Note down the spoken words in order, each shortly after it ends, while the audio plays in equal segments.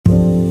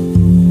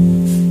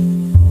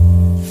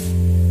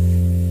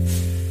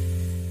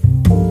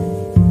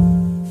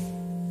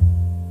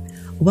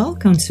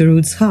Welcome to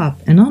Roots Hub,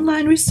 an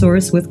online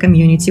resource with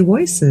community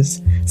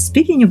voices,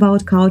 speaking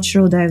about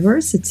cultural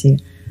diversity.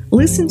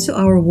 Listen to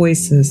our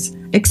voices,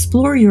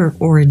 explore your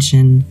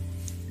origin.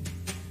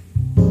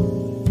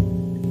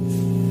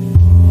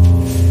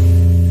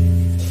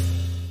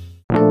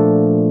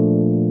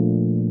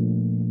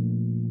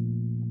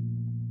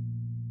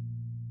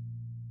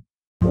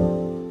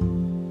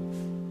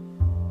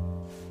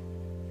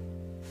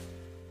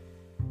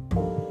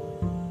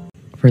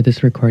 For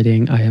this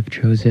recording, I have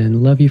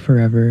chosen Love You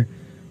Forever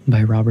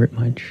by Robert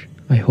Munsch.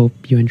 I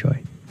hope you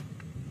enjoy.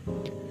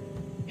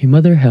 A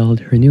mother held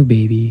her new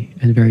baby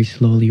and very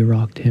slowly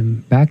rocked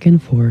him back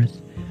and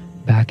forth,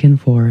 back and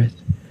forth,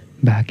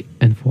 back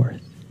and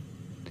forth.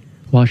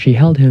 While she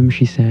held him,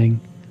 she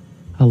sang,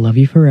 "I'll love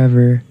you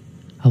forever,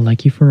 I'll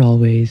like you for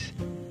always,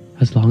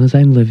 as long as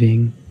I'm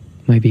living,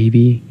 my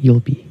baby you'll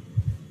be."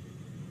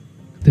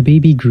 The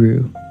baby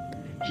grew.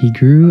 He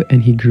grew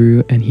and he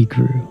grew and he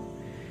grew.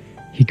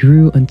 He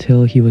grew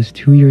until he was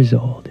 2 years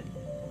old,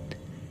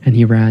 and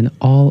he ran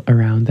all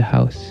around the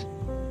house.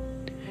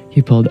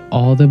 He pulled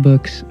all the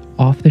books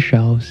off the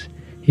shelves,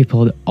 he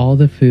pulled all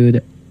the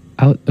food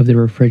out of the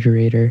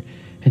refrigerator,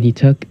 and he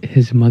took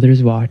his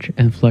mother's watch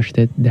and flushed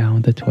it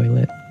down the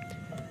toilet.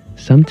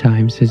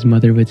 Sometimes his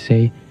mother would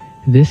say,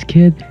 "This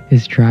kid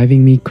is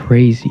driving me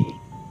crazy."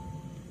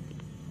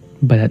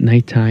 But at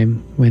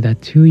nighttime, when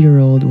that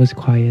 2-year-old was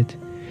quiet,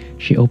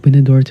 she opened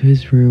the door to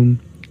his room,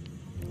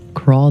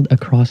 crawled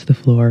across the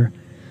floor,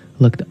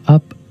 looked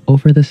up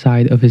over the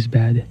side of his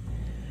bed,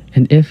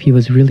 and if he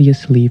was really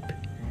asleep,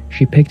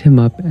 she picked him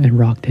up and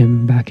rocked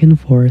him back and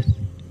forth,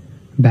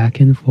 back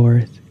and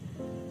forth,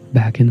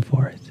 back and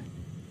forth.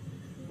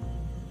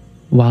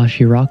 While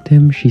she rocked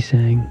him, she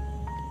sang,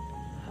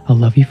 "I'll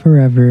love you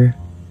forever,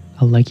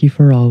 I'll like you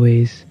for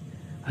always,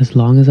 as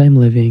long as I'm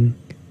living,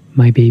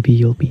 my baby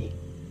you'll be."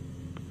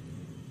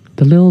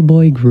 The little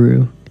boy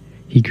grew.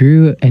 He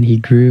grew and he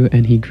grew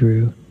and he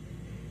grew.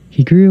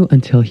 He grew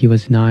until he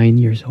was 9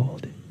 years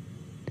old.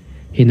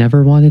 He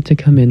never wanted to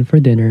come in for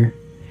dinner.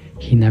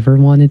 He never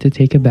wanted to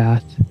take a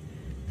bath.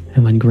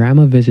 And when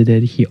Grandma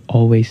visited, he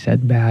always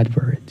said bad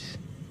words.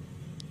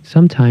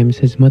 Sometimes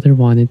his mother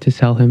wanted to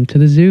sell him to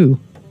the zoo.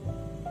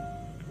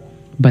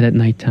 But at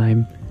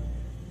nighttime,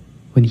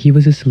 when he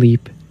was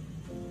asleep,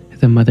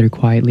 the mother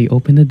quietly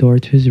opened the door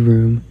to his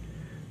room,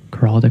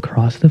 crawled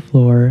across the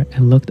floor,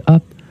 and looked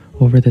up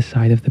over the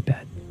side of the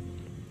bed.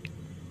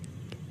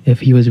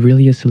 If he was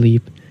really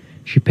asleep,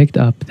 she picked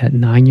up that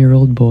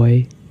 9-year-old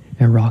boy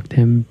and rocked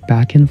him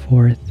back and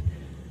forth,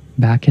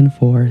 back and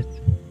forth,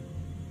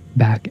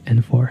 back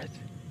and forth.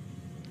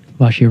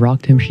 While she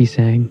rocked him, she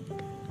sang,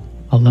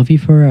 "I'll love you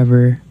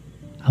forever,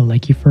 I'll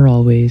like you for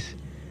always,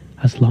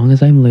 as long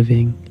as I'm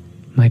living,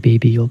 my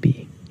baby you'll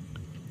be."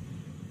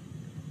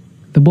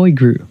 The boy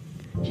grew.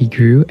 He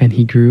grew and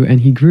he grew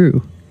and he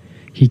grew.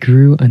 He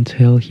grew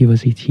until he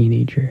was a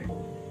teenager.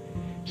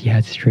 He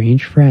had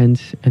strange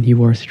friends and he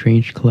wore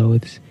strange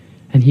clothes,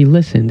 and he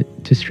listened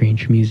to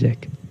strange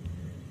music.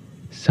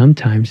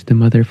 Sometimes the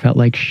mother felt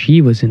like she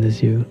was in the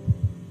zoo.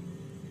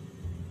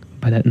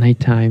 But at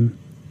nighttime,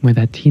 when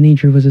that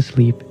teenager was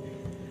asleep,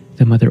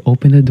 the mother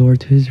opened the door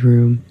to his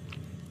room,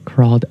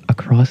 crawled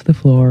across the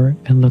floor,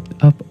 and looked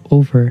up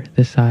over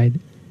the side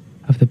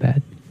of the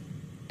bed.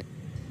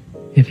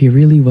 If he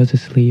really was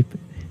asleep,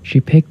 she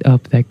picked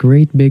up that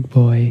great big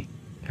boy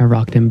and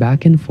rocked him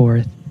back and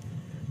forth,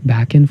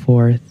 back and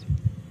forth,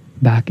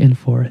 back and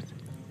forth.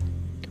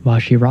 While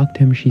she rocked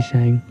him, she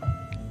sang,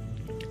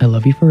 "I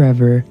love you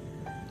forever,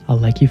 I'll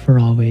like you for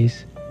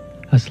always,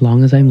 as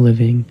long as I'm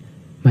living,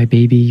 my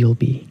baby you'll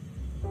be."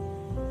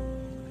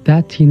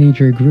 That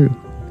teenager grew.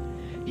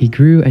 He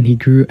grew and he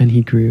grew and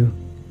he grew.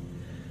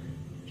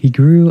 He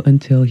grew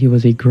until he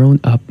was a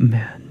grown-up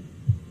man.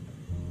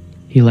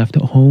 He left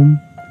home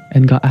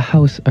and got a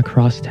house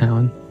across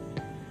town.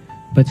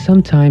 But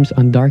sometimes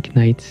on dark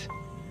nights,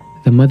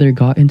 the mother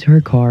got into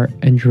her car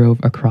and drove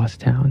across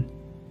town.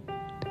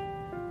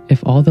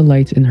 If all the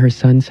lights in her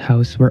son's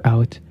house were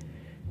out,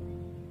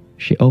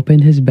 she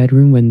opened his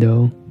bedroom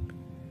window,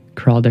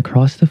 crawled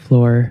across the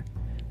floor,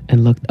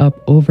 and looked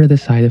up over the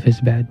side of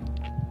his bed.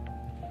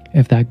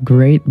 If that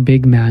great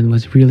big man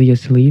was really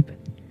asleep,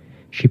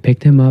 she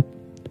picked him up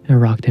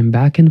and rocked him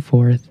back and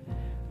forth,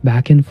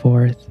 back and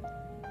forth,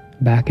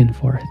 back and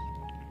forth.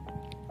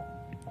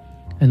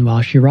 And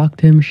while she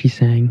rocked him, she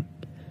sang,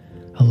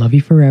 "I'll love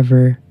you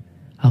forever,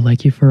 I'll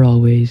like you for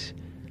always,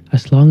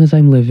 as long as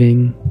I'm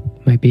living,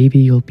 my baby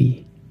you'll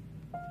be."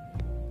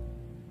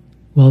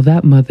 Well,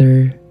 that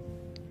mother,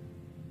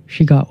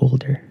 she got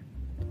older.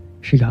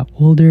 She got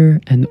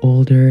older and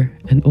older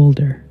and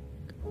older.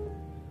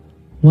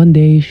 One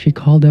day, she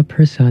called up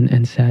her son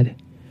and said,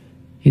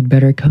 "You'd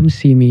better come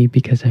see me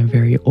because I'm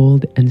very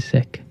old and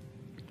sick."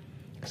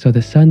 So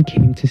the son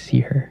came to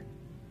see her.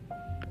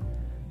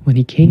 When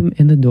he came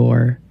in the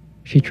door,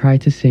 she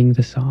tried to sing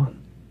the song.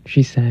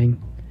 She sang,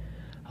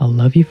 "I'll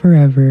love you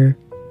forever,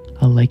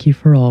 I'll like you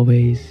for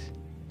always."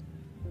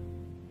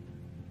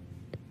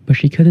 But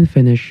she couldn't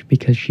finish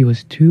because she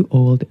was too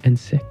old and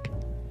sick.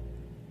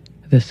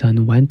 The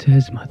son went to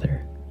his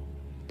mother.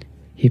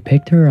 He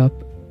picked her up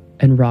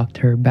and rocked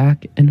her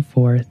back and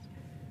forth,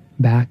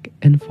 back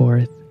and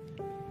forth,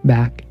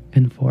 back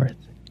and forth.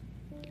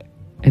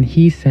 And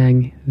he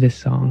sang this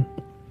song.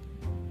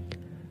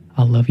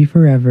 I'll love you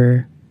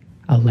forever,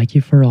 I'll like you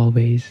for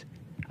always,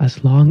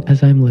 as long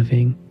as I'm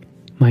living,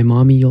 my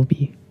mommy you'll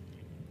be.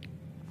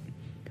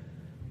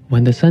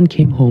 When the son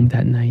came home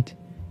that night,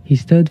 he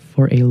stood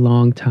for a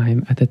long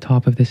time at the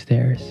top of the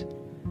stairs.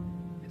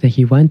 Then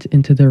he went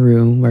into the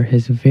room where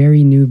his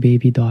very new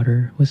baby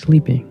daughter was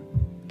sleeping.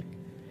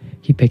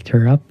 He picked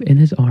her up in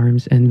his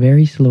arms and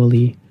very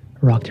slowly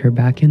rocked her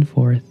back and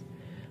forth,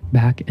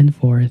 back and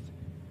forth,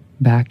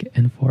 back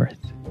and forth.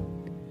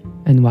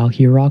 And while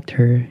he rocked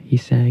her, he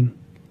sang,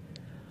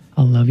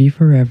 I'll love you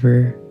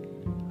forever,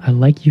 I'll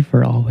like you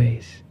for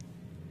always.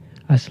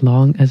 As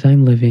long as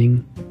I'm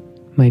living,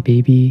 my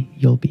baby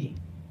you'll be.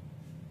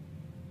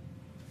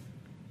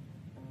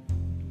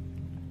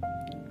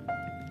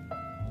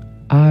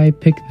 I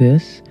picked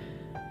this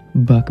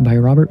book by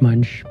Robert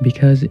Munsch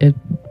because it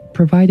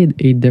provided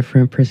a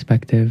different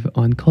perspective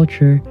on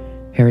culture,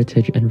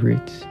 heritage, and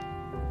roots.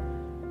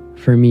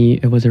 For me,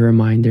 it was a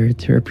reminder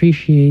to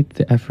appreciate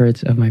the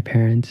efforts of my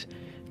parents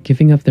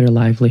giving up their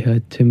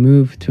livelihood to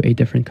move to a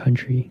different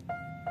country.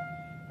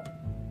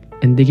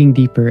 And digging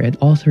deeper, it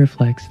also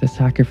reflects the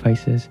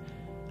sacrifices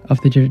of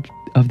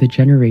the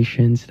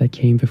generations that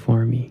came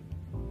before me.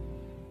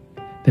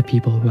 The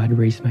people who had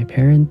raised my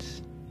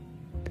parents,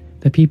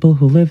 the people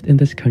who lived in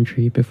this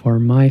country before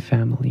my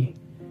family.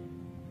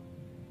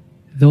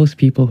 Those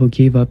people who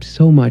gave up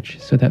so much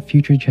so that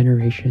future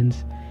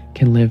generations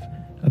can live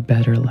a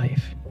better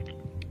life.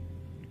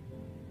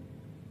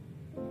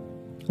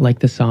 Like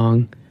the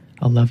song,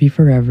 I'll love you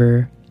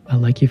forever, I'll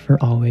like you for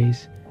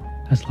always,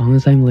 as long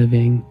as I'm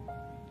living,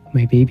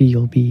 my baby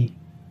you'll be.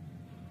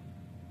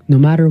 No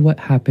matter what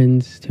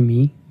happens to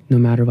me, no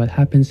matter what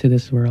happens to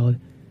this world,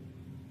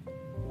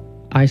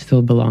 I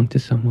still belong to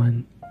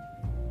someone.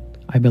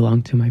 I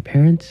belong to my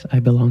parents, I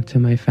belong to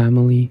my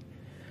family,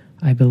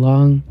 I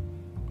belong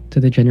to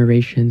the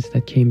generations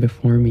that came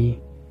before me.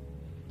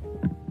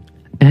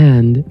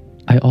 And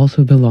I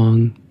also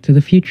belong to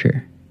the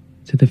future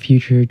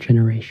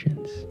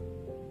generations.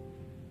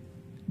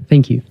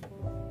 Thank you.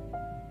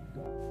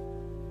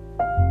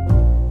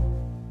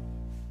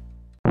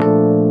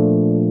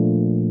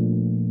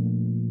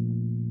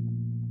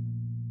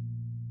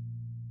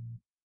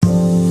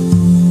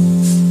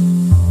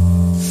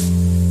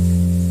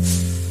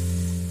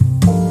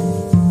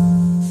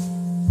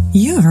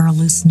 You are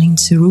listening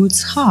to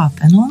Roots Hub,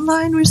 an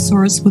online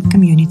resource with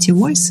community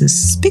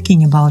voices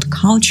speaking about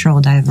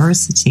cultural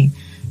diversity.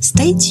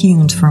 Stay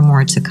tuned for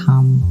more to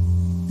come.